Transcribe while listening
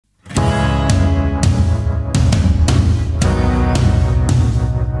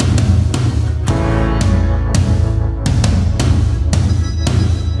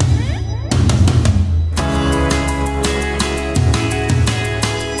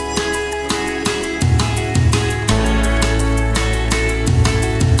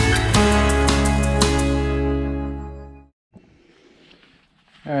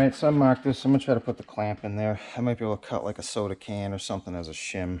Alright, so I marked this. I'm going to try to put the clamp in there. I might be able to cut like a soda can or something as a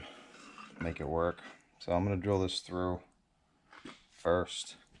shim. Make it work. So I'm going to drill this through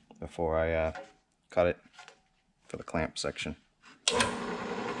first before I cut it for the clamp section.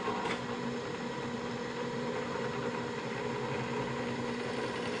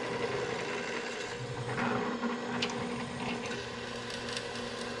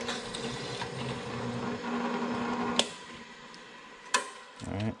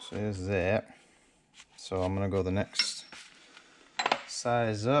 Alright, so there's that. So I'm going to go the next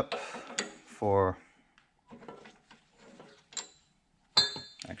size up for...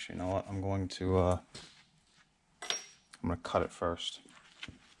 Actually, you know what? I'm going to cut it first.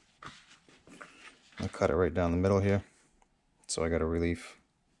 I'm going to cut it right down the middle here. So I got a relief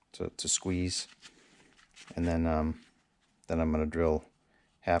to squeeze. And then I'm going to drill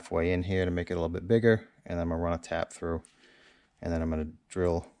halfway in here to make it a little bit bigger. And then I'm going to run a tap through. And then I'm going to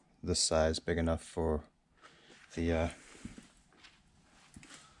drill this size big enough for the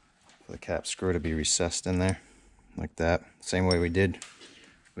cap screw to be recessed in there. Like that. Same way we did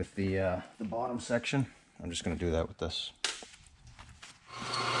with the bottom section. I'm just going to do that with this.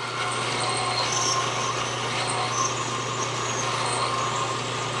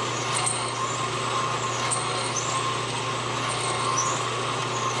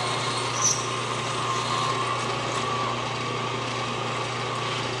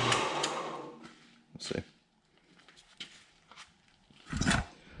 Let's see.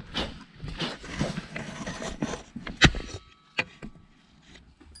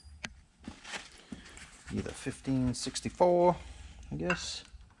 Either 1564, I guess.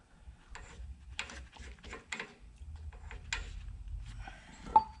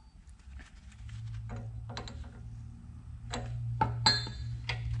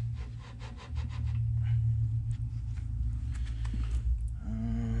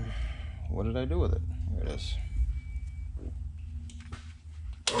 What did I do with it? Here it is.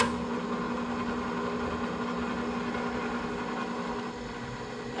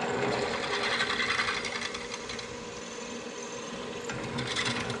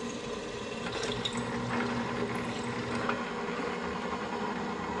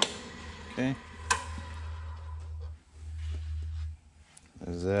 Okay.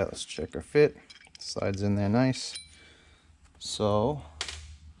 There's that. Let's check our fit. Slides in there nice. So,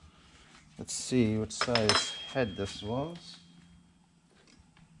 let's see what size head this was.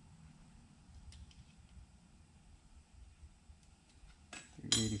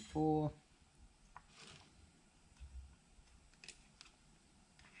 $384.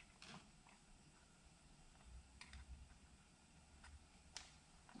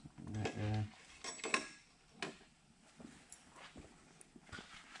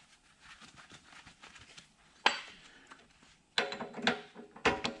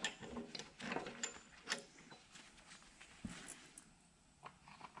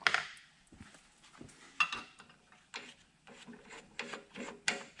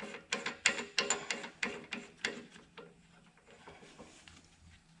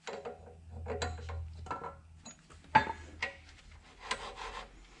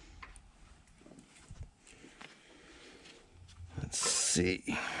 Let's see.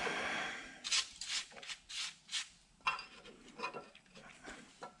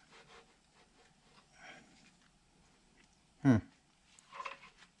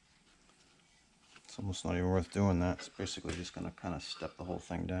 It's almost not even worth doing that. It's basically just going to kind of step the whole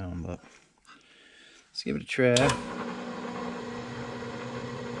thing down, but let's give it a try.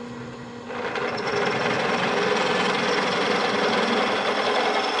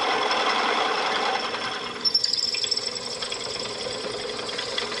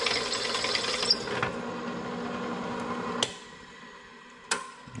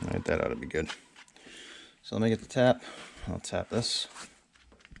 Alright, that ought to be good. So let me get the tap. I'll tap this.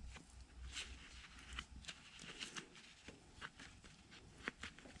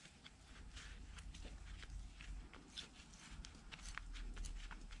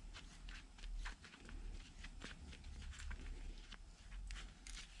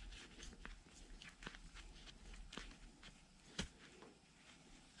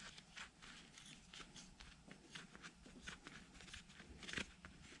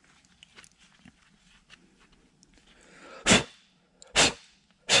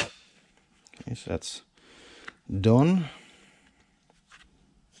 Okay, so that's done.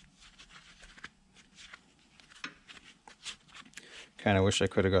 Kind of wish I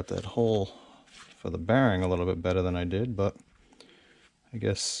could have got that hole for the bearing a little bit better than I did, but I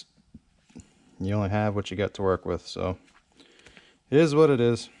guess you only have what you got to work with, so it is what it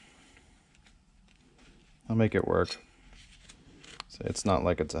is. I'll make it work. So It's not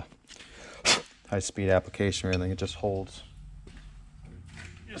like it's a high-speed application or anything. It just holds.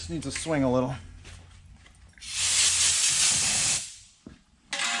 Just needs to swing a little.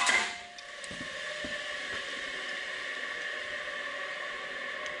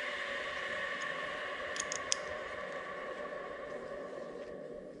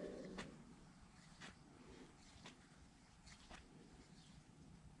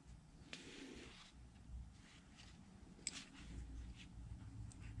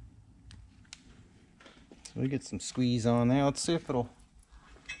 So we get some squeeze on there. Let's see if it'll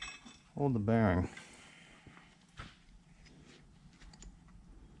hold the bearing.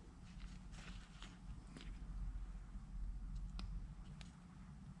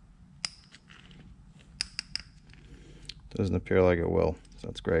 Doesn't appear like it will, so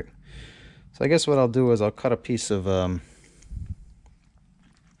that's great. So I guess what I'll do is I'll cut a piece of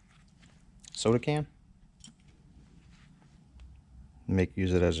soda can,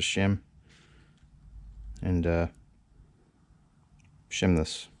 use it as a shim, and shim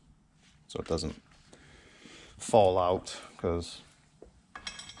this so it doesn't fall out, because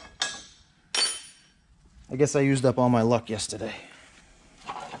I guess I used up all my luck yesterday.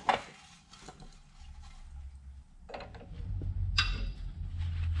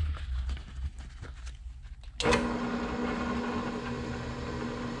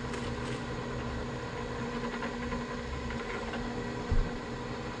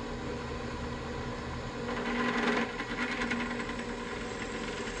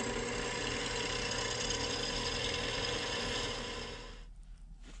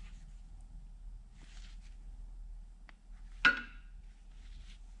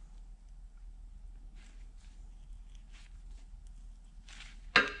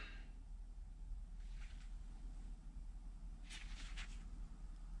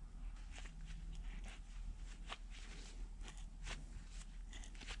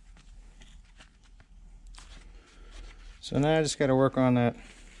 So now I just got to work on that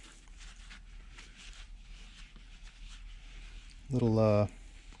little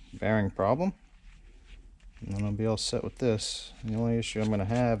bearing problem, and then I'll be all set with this. The only issue I'm going to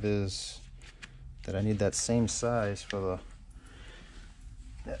have is that I need that same size for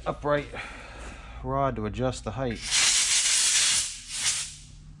the upright rod to adjust the height.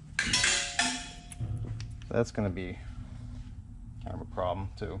 So that's going to be kind of a problem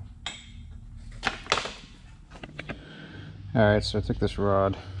too. Alright, so I took this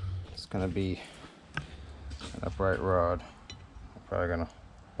rod. It's going to be an upright rod. I'm probably going to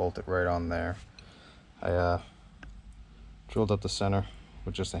bolt it right on there. I drilled up the center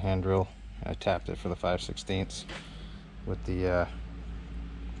with just a hand drill, and I tapped it for the 5/16 with the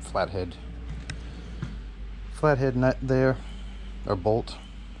flathead nut there, or bolt.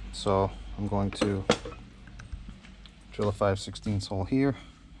 So I'm going to drill a 5/16 hole here,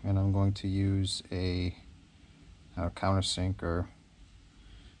 and I'm going to use a countersink or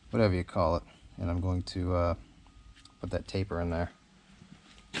whatever you call it, and I'm going to put that taper in there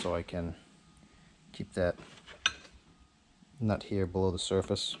so I can keep that nut here below the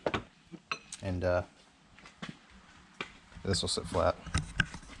surface, and this will sit flat.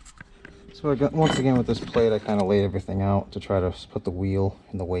 So I got, once again with this plate, I kind of laid everything out to try to put the wheel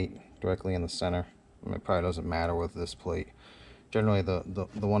and the weight directly in the center. I mean, it probably doesn't matter with this plate. Generally the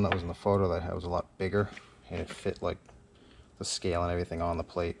one that was in the photo that I had was a lot bigger, and it fit like the scale and everything on the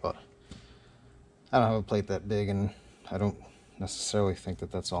plate, but I don't have a plate that big, and I don't necessarily think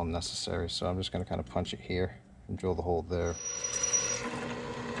that that's all necessary, so I'm just going to kind of punch it here and drill the hole there.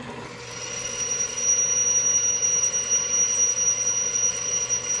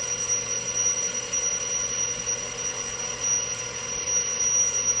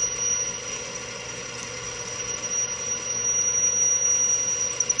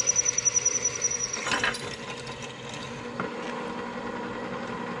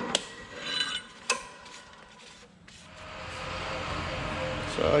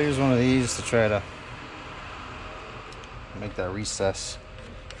 So I'll use one of these to try to make that recess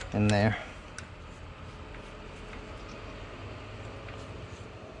in there.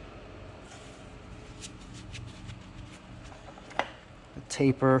 A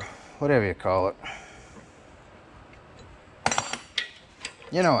taper, whatever you call it.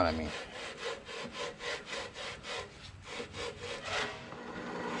 You know what I mean.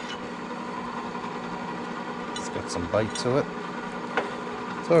 It's got some bite to it.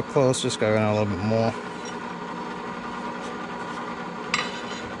 So close, just go in a little bit more.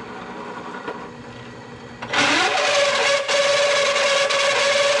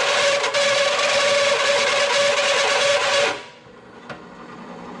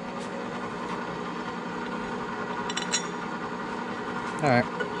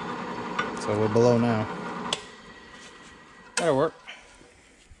 below now. That'll work.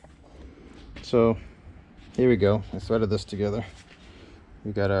 So here we go. I threaded this together.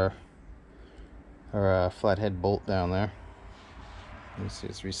 We got our flathead bolt down there. You see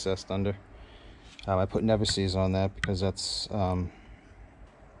it's recessed under. I put Never-Seez on that because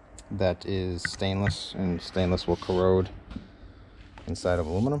that is stainless, and stainless will corrode inside of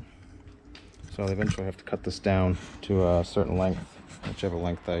aluminum. So eventually I have to cut this down to a certain length, whichever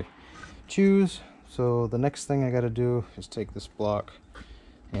length I choose. So the next thing I got to do is take this block,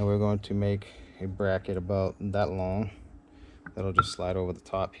 and we're going to make a bracket about that long that'll just slide over the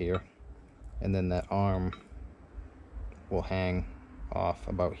top here, and then that arm will hang off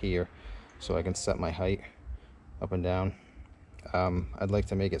about here so I can set my height up and down. I'd like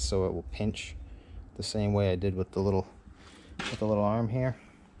to make it so it will pinch the same way I did with the little arm here.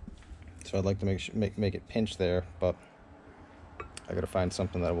 So I'd like to make it pinch there, but I gotta find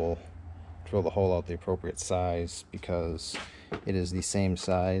something that will drill the hole out the appropriate size, because it is the same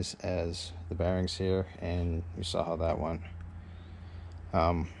size as the bearings here, and you saw how that went.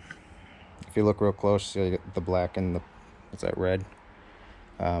 If you look real close, you get the black and the, what's that, red?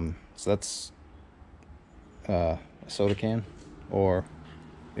 So that's a soda can or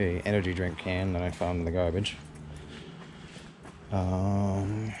a energy drink can that I found in the garbage.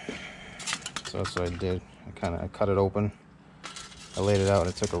 So that's what I did. I cut it open. I laid it out, and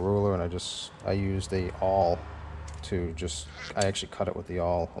I took a ruler, and I used a awl to I actually cut it with the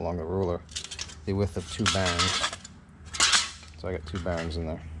awl along the ruler, the width of 2 bearings. So I got 2 bearings in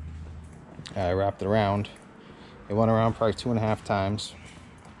there. I wrapped it around. It went around probably 2.5 times,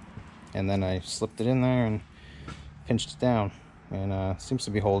 and then I slipped it in there and pinched it down, and it seems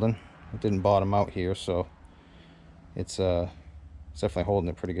to be holding. It didn't bottom out here, so it's definitely holding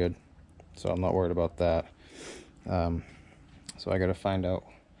it pretty good. So I'm not worried about that. So I got to find out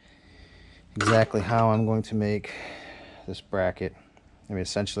exactly how I'm going to make this bracket. I mean,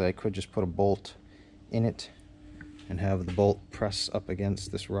 essentially I could just put a bolt in it and have the bolt press up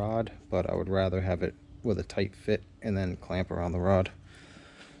against this rod, but I would rather have it with a tight fit and then clamp around the rod.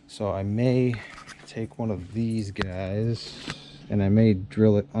 So I may take one of these guys, and I may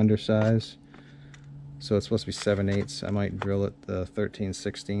drill it undersize. So it's supposed to be 7/8. I might drill it the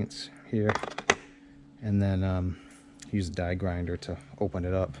 13/16 here, and then use a die grinder to open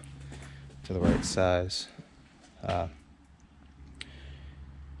it up to the right size. I'm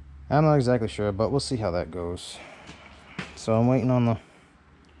not exactly sure, but we'll see how that goes. So I'm waiting on the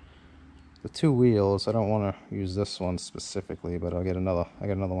 2 wheels. I don't want to use this one specifically, but I got another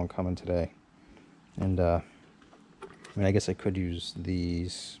one coming today. And I mean, I guess I could use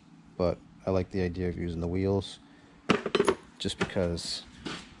these, but I like the idea of using the wheels, just because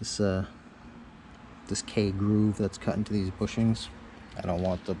this K groove that's cut into these bushings, I don't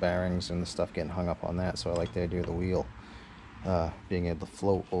want the bearings and the stuff getting hung up on that. So I like the idea of the wheel being able to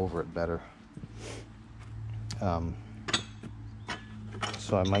float over it better.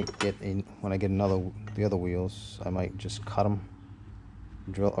 So I might when I get the other wheels, I might just cut them,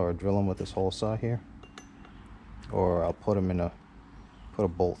 drill them with this hole saw here, or I'll put a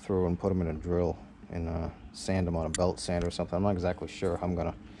bolt through and put them in a drill and sand them on a belt sander or something. I'm not exactly sure how I'm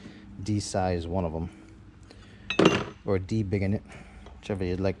gonna de-size one of them, or de-biggin it, whichever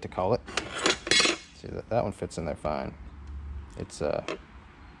you'd like to call it. See, that one fits in there fine. It's that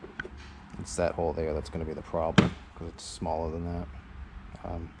hole there that's going to be the problem, because it's smaller than that.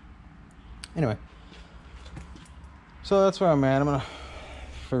 Anyway, so that's where I'm at. I'm gonna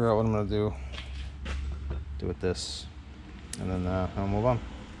figure out what I'm gonna do with this, and then I'll move on.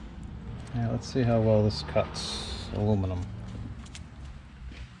 Yeah, let's see how well this cuts aluminum.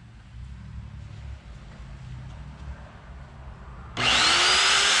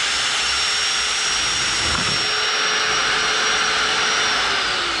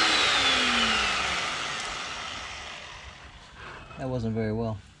 That wasn't very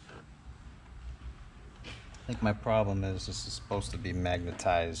well. I think my problem is this is supposed to be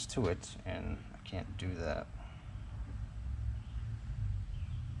magnetized to it, and I can't do that.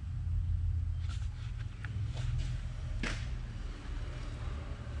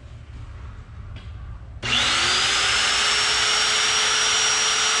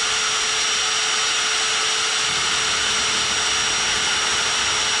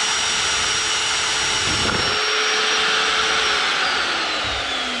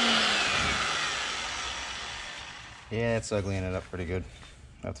 Yeah, it's uglying it up pretty good.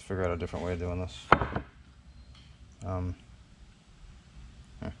 I have to figure out a different way of doing this.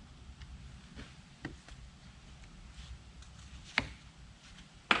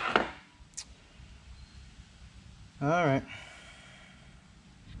 All right.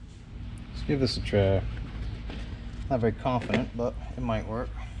 Let's give this a try. Not very confident, but it might work.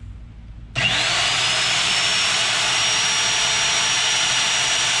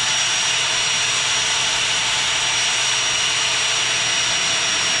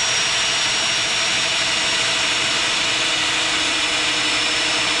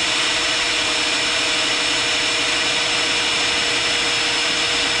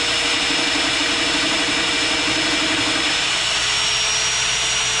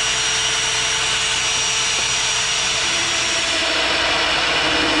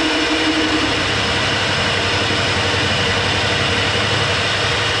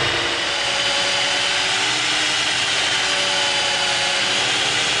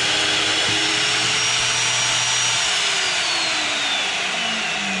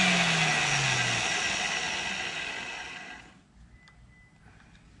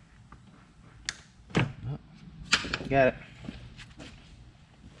 Got it.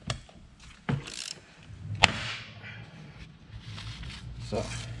 So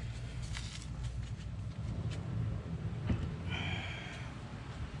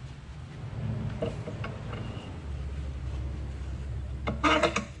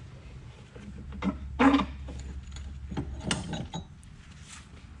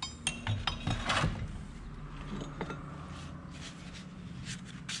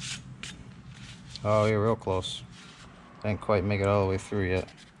oh, you're real close. Didn't quite make it all the way through yet.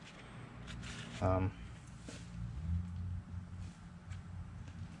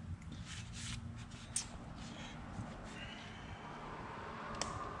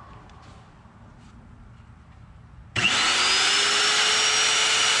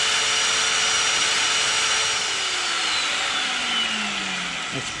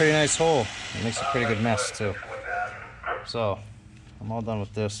 It's a pretty nice hole. It makes a pretty good mess too. So I'm all done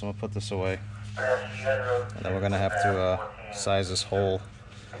with this. I'm gonna put this away, and then we're gonna have to size this hole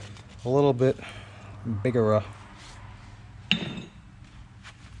a little bit bigger. It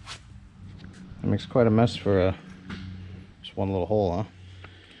makes quite a mess for just one little hole,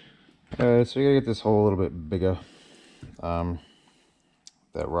 huh? So we gotta get this hole a little bit bigger. That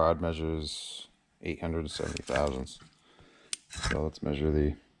rod measures 870 thousandths. So let's measure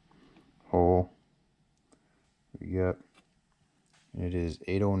the hole we got. It is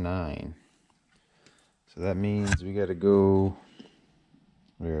 809. So that means we got to go,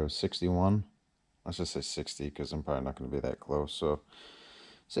 we have 61. Let's just say 60 because I'm probably not going to be that close. So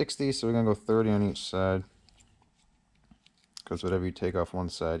 60, so we're going to go 30 on each side. Because whatever you take off one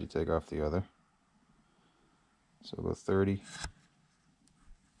side, you take off the other. So we'll go 30.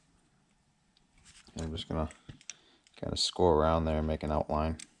 And I'm just going to kind of score around there and make an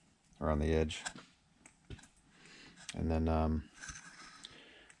outline around the edge. And then I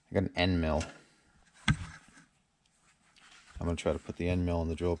got an end mill. I'm going to try to put the end mill in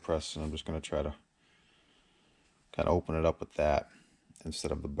the drill press, and I'm just going to try to kind of open it up with that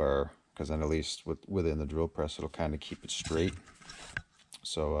instead of the burr, because then at least within the drill press it'll kind of keep it straight.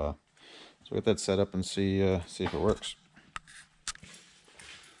 So so get that set up and see if it works.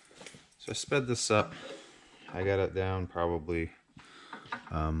 So I sped this up. I got it down probably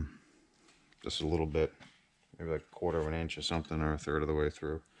just a little bit, maybe like 1/4 of an inch or something, or 1/3 of the way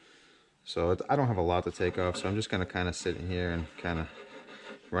through. So I don't have a lot to take off, so I'm just going to kind of sit in here and kind of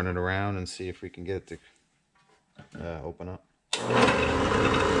run it around and see if we can get it to open up.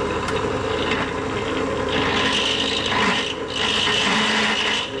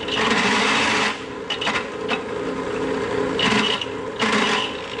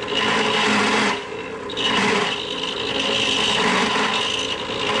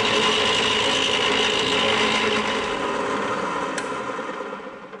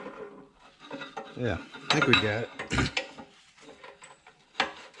 Yeah, I think we got it.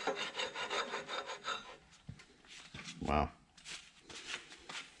 Wow.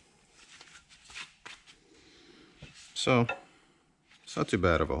 So, it's not too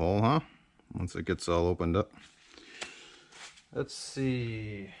bad of a hole, huh? Once it gets all opened up. Let's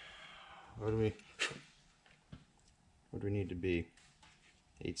see. What do we need to be?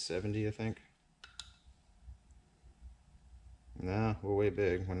 870, I think. No, we're way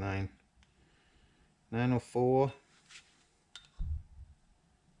big. We're 904.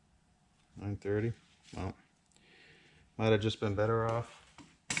 930. Well, might have just been better off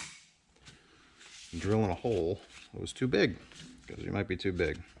drilling a hole that was too big, because you might be too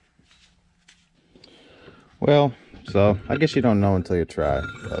big. Well, so I guess you don't know until you try,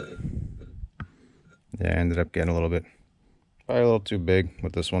 but yeah, I ended up getting a little bit, probably a little too big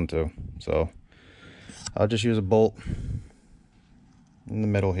with this one too. So I'll just use a bolt in the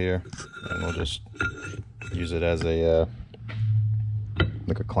middle here, and we'll just use it as a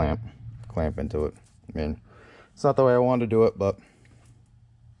like a clamp clamp into it. I mean, it's not the way I wanted to do it, but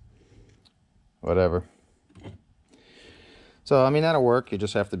whatever. So, I mean, that'll work. You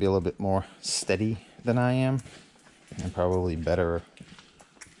just have to be a little bit more steady than I am, and probably better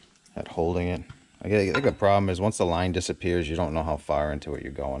at holding it. I think the problem is once the line disappears, you don't know how far into it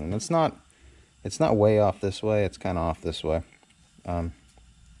you're going, and it's not way off this way. It's kind of off this way.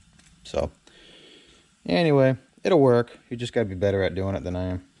 So anyway, it'll work. You just got to be better at doing it than I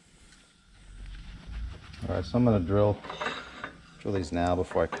am. All right, so I'm gonna drill these now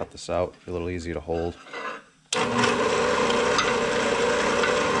before I cut this out. Be a little easier to hold.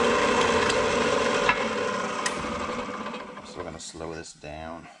 So we're gonna slow this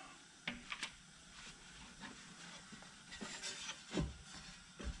down.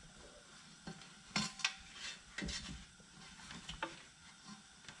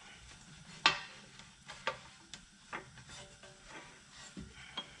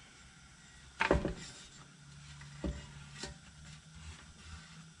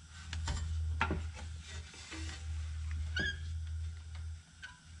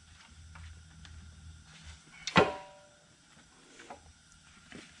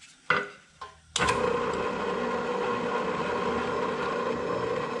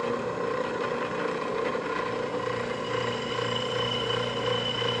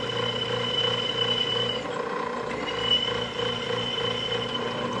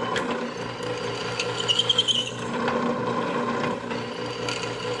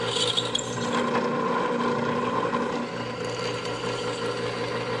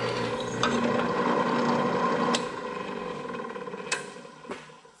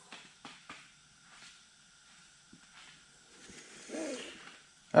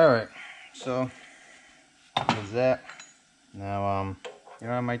 Alright, so there's that. Now, you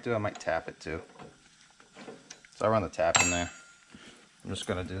know what I might do? I might tap it too. So I run the tap in there. I'm just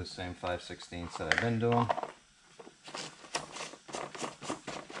going to do the same 5/16 that I've been doing.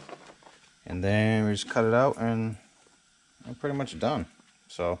 And then we just cut it out and I'm pretty much done.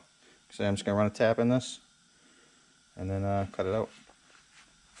 So, I'm just going to run a tap in this and then cut it out.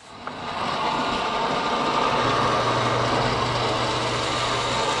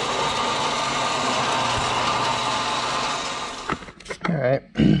 Alright,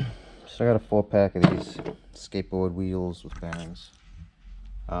 so I got a 4-pack of these skateboard wheels with bearings.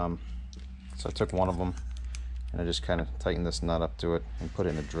 So I took one of them and I just kind of tightened this nut up to it and put it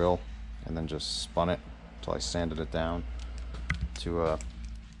in a drill and then just spun it until I sanded it down to a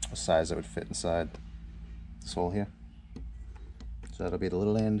size that would fit inside this hole here. So that'll be the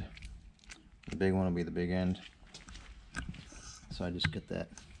little end, the big one will be the big end. So I just get that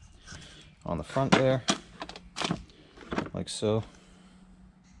on the front there, like so.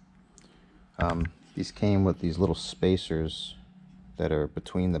 These came with these little spacers that are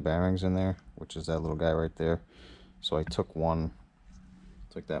between the bearings in there, which is that little guy right there. So I took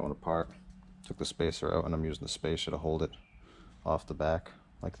that one apart, took the spacer out, and I'm using the spacer to hold it off the back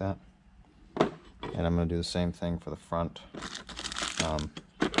like that. And I'm going to do the same thing for the front on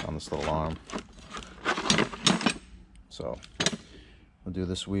this little arm. So we'll do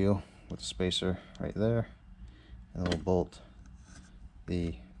this wheel with the spacer right there, and we'll bolt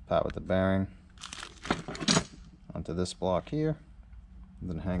the part with the bearing onto this block here, and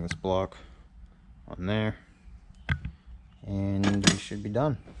then hang this block on there, and we should be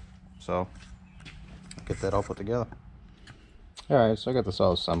done. So I'll get that all put together. Alright, so I got this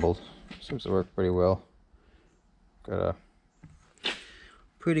all assembled. Seems to work pretty well. Got a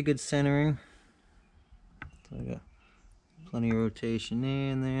pretty good centering. So I got plenty of rotation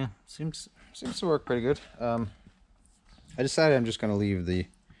there and there. Seems to work pretty good. I decided I'm just going to leave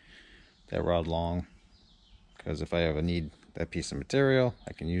that rod long, because if I ever need that piece of material,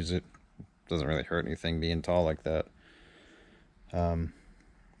 I can use it. Doesn't really hurt anything being tall like that.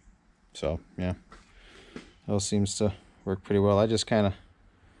 So yeah, it all seems to work pretty well. I just kind of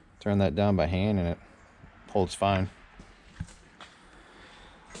turn that down by hand and it holds fine.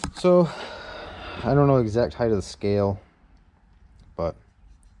 So I don't know the exact height of the scale, but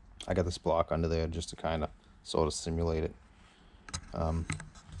I got this block under there just to kind of sort of simulate it.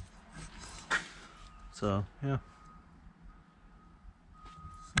 So yeah,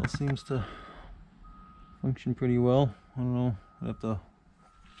 it seems to function pretty well. I don't know, I have to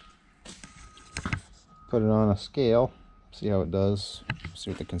put it on a scale, see how it does, see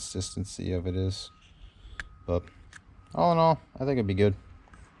what the consistency of it is. But all in all, I think it'd be good.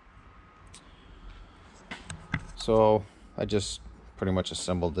 So I just pretty much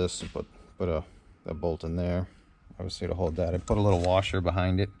assembled this and put a bolt in there, obviously to hold that. I put a little washer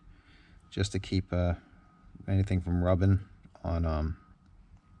behind it just to keep anything from rubbing on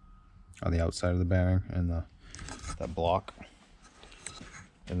on the outside of the bearing and that block.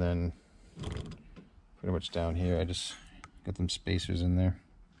 And then pretty much down here, I just got them spacers in there.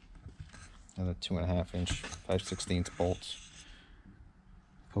 Another 2.5 inch 5/16 bolts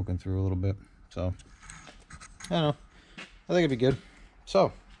poking through a little bit. So I don't know. I think it'd be good.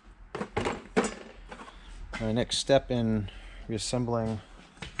 So my next step in reassembling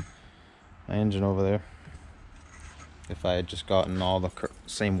my engine over there. If I had just gotten all the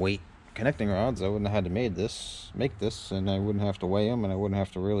same weight connecting rods, I wouldn't have had to make this, and I wouldn't have to weigh them, and I wouldn't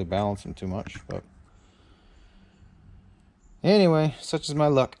have to really balance them too much. But anyway, such is my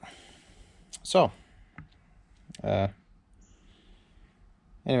luck. So, anyway,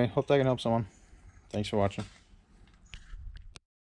 hope that can help someone. Thanks for watching.